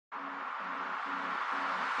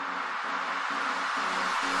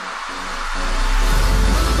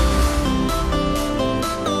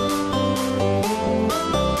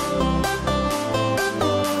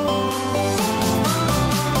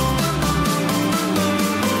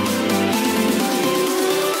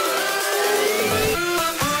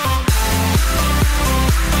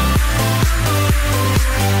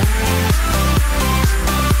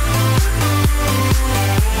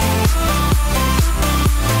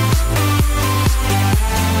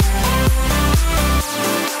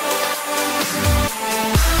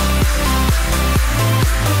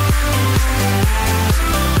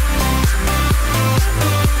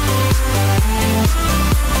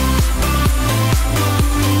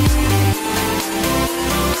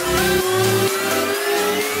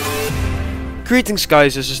Greetings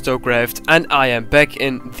guys, this is Tokraft and I am back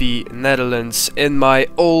in the Netherlands in my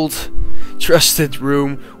old trusted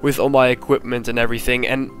room with all my equipment and everything,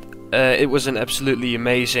 and it was an absolutely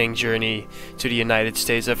amazing journey to the United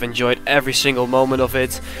States. I've enjoyed every single moment of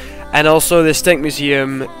it, and also this tank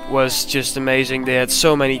museum was just amazing. They had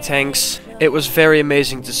so many tanks. It was very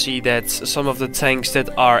amazing to see that some of the tanks that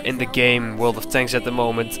are in the game World of Tanks at the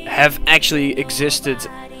moment have actually existed,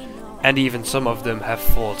 and even some of them have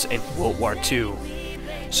fought in World War II.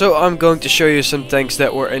 So I'm going to show you some tanks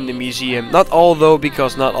that were in the museum. Not all though,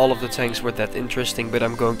 because not all of the tanks were that interesting, but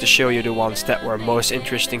I'm going to show you the ones that were most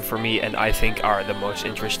interesting for me and I think are the most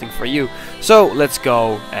interesting for you. So let's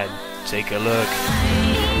go and take a look.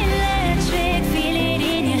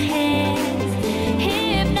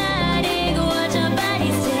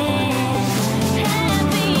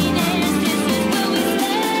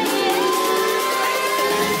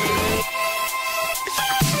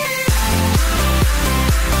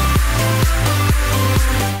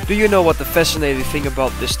 Do you know what the fascinating thing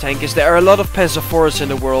about this tank is? There are a lot of Panzer IVs in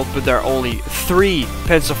the world, but there are only 3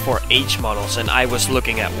 Panzer IV-H models, and I was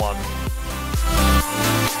looking at one.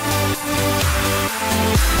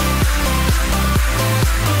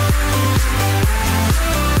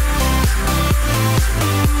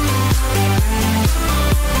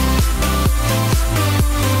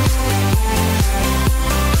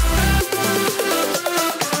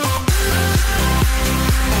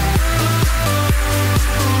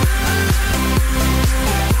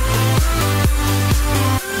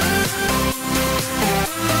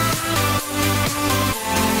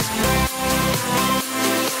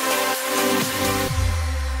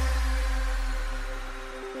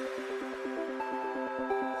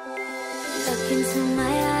 Look into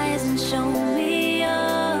my eyes and show me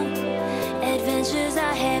your adventures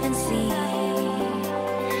I haven't seen.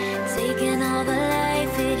 Taking all the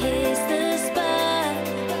life, it hits the spot.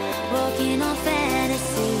 Walking on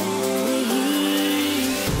fantasy.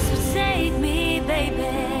 So take me,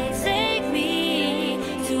 baby, take me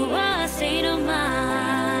to a state of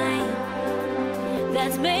mind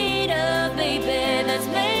that's made up, baby, that's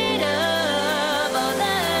made up all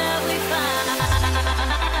that we find.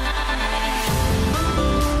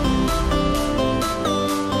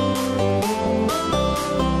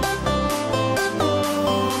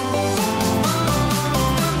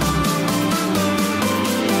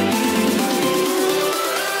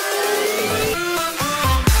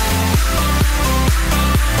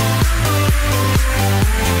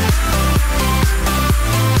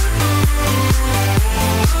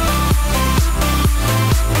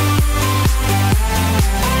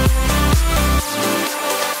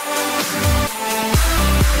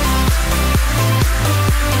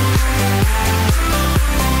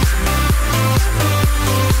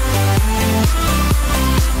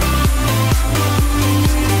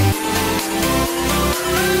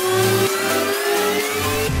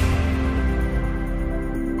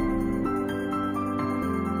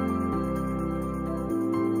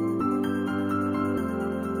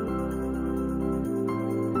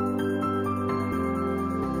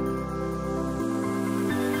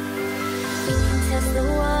 Test the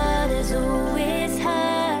waters, oh it's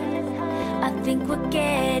hard. I think we're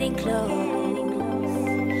getting close.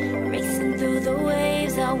 Racing through the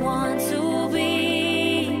waves, I want to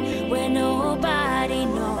be where nobody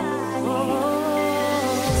knows.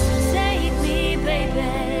 Take me,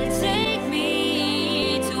 baby, take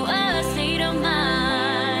me to a state of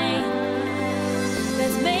mind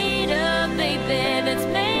that's made up, baby, that's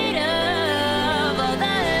made up all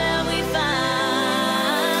that we find.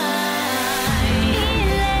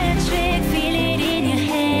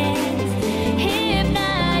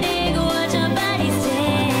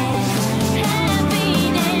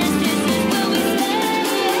 This is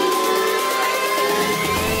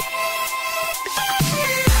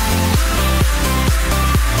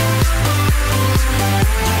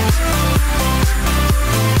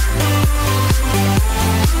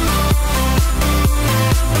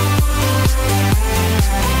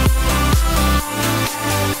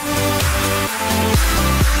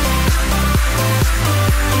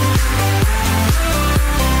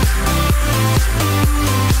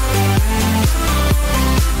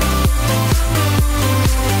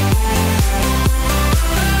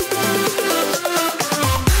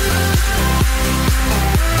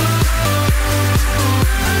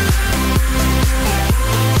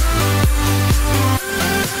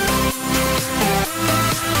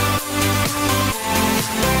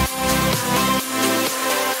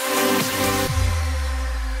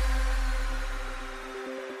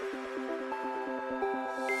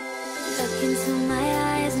Look into my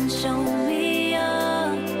eyes and show me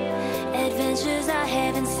your adventures I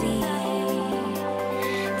haven't seen.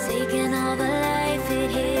 Taking all the life, it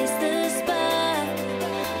hits the spot.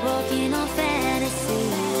 Walking on fantasy.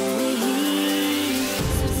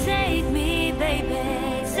 So take me,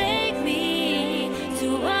 baby, take me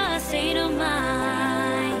to a state of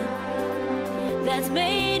mind that's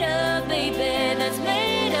made up, baby, that's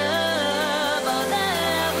made up all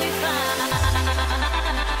that we find.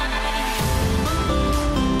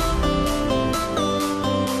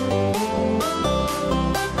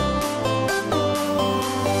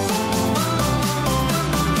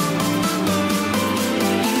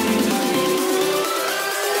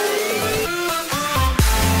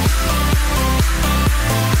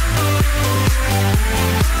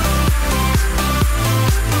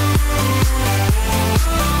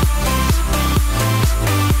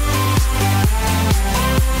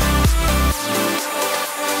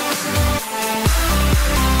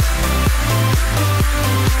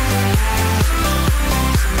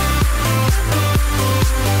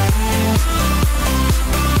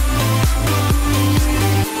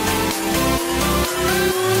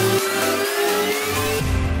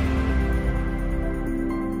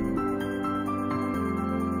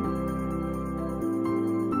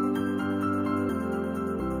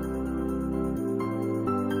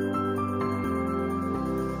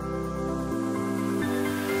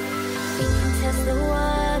 Test the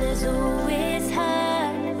waters, oh it's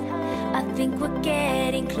hard. I think we're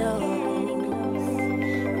getting close.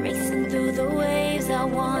 Racing through the waves, I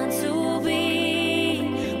want to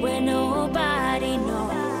be where nobody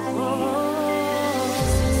knows.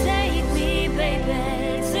 Take me,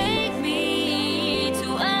 baby, take me to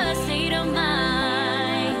a state of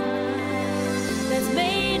mind that's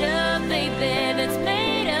made up, baby, that's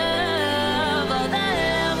made up all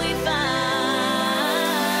that we find.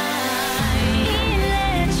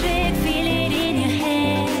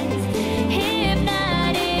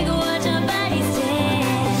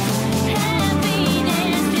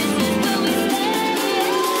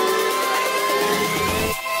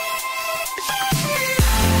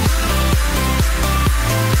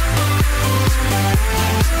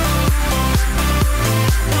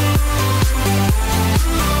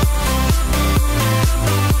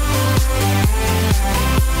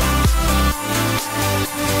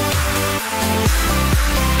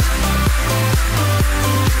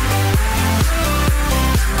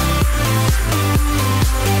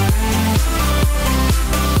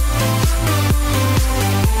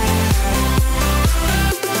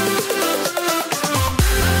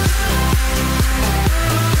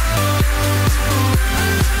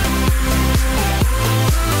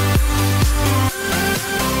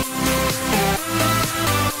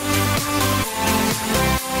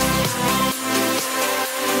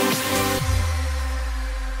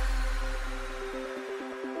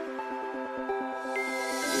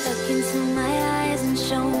 Look into my eyes and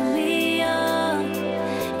show me your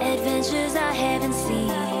adventures I haven't seen.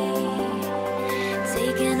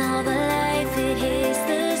 Taking all the life, it hits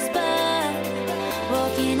the spot.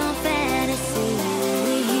 Walking on fantasy.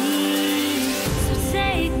 So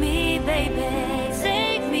take me, baby,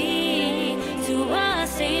 take me to a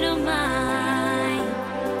state of mind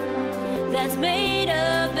that's made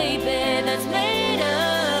up, baby, that's made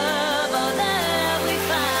up all that we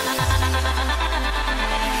find.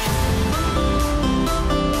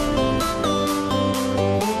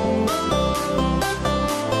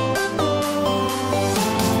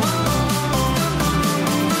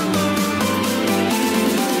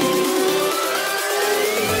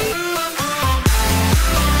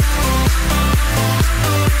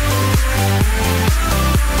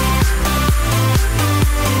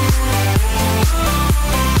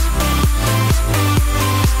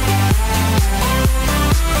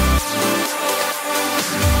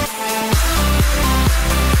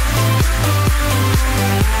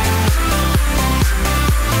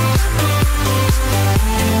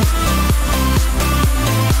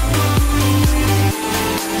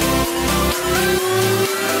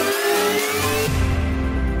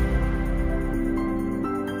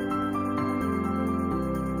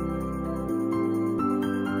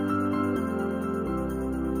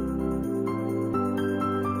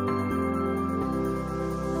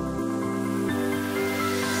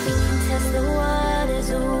 Test the waters,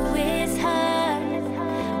 oh it's hard.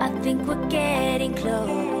 I think we're getting close.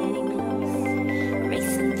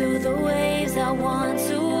 Racing through the waves, I want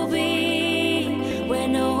to be where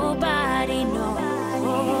nobody knows.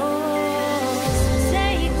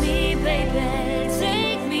 Take me, baby,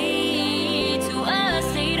 take me to a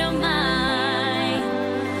state of mind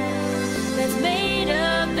that's made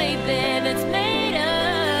up, baby, that's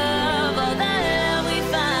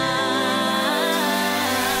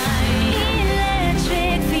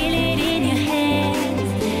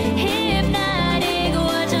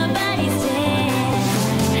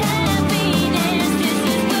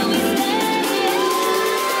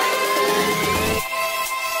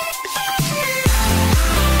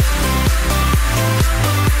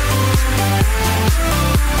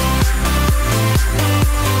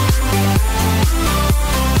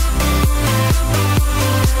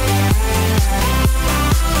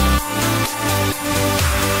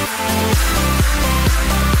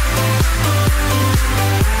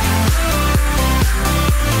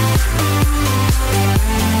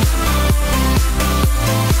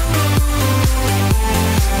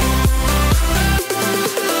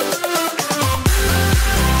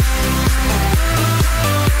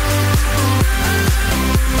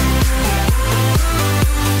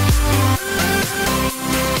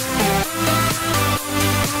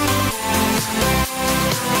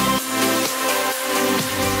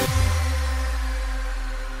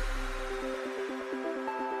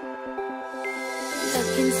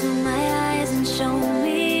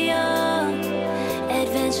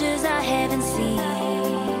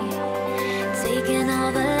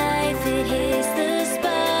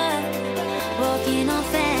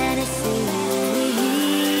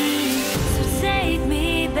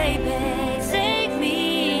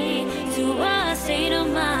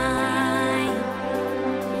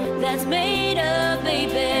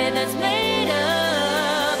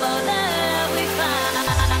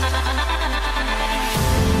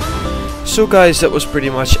So guys, that was pretty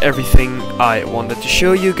much everything I wanted to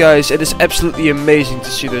show you guys. It is absolutely amazing to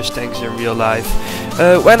see those tanks in real life.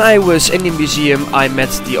 When I was in the museum, I met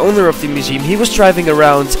the owner of the museum. He was driving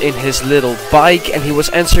around in his little bike and he was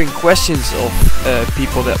answering questions of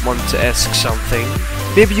people that wanted to ask something.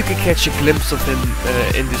 Maybe you can catch a glimpse of him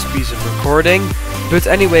in this piece of recording. But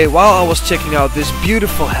anyway, while I was checking out this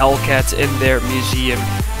beautiful Hellcat in their museum,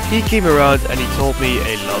 he came around and he told me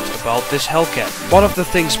a lot about this Hellcat. One of the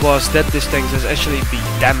things was that this tank has actually been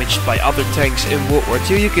damaged by other tanks in World War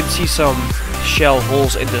II. You can see some shell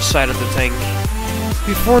holes in the side of the tank.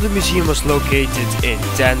 Before the museum was located in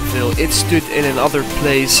Danville, it stood in another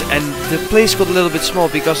place, and the place got a little bit small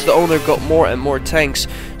because the owner got more and more tanks.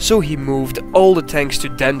 So he moved all the tanks to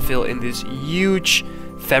Danville in this huge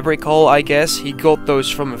fabric hall, I guess. He got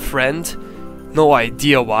those from a friend. No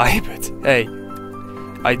idea why, but hey.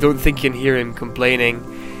 I don't think you can hear him complaining,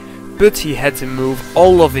 but he had to move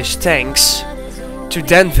all of his tanks to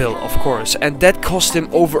Danville, of course, and that cost him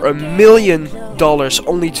over $1 million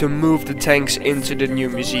only to move the tanks into the new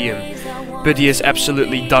museum. But he has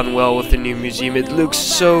absolutely done well with the new museum. It looks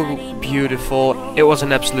so beautiful. It was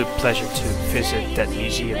an absolute pleasure to visit that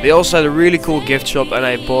museum. They also had a really cool gift shop, and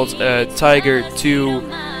I bought a Tiger 2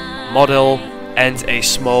 model and a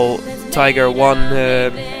small Tiger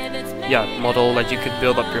 1 model that you could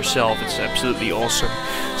build up yourself. It's absolutely awesome.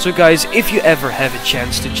 So guys, if you ever have a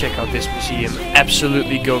chance to check out this museum,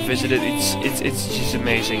 absolutely go visit it. It's just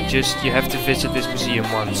amazing. Just you have to visit this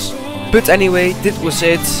museum once. But anyway, that was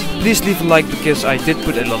it. Please leave a like because I did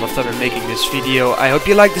put a lot of time in making this video. I hope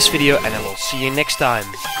you liked this video and I will see you next time.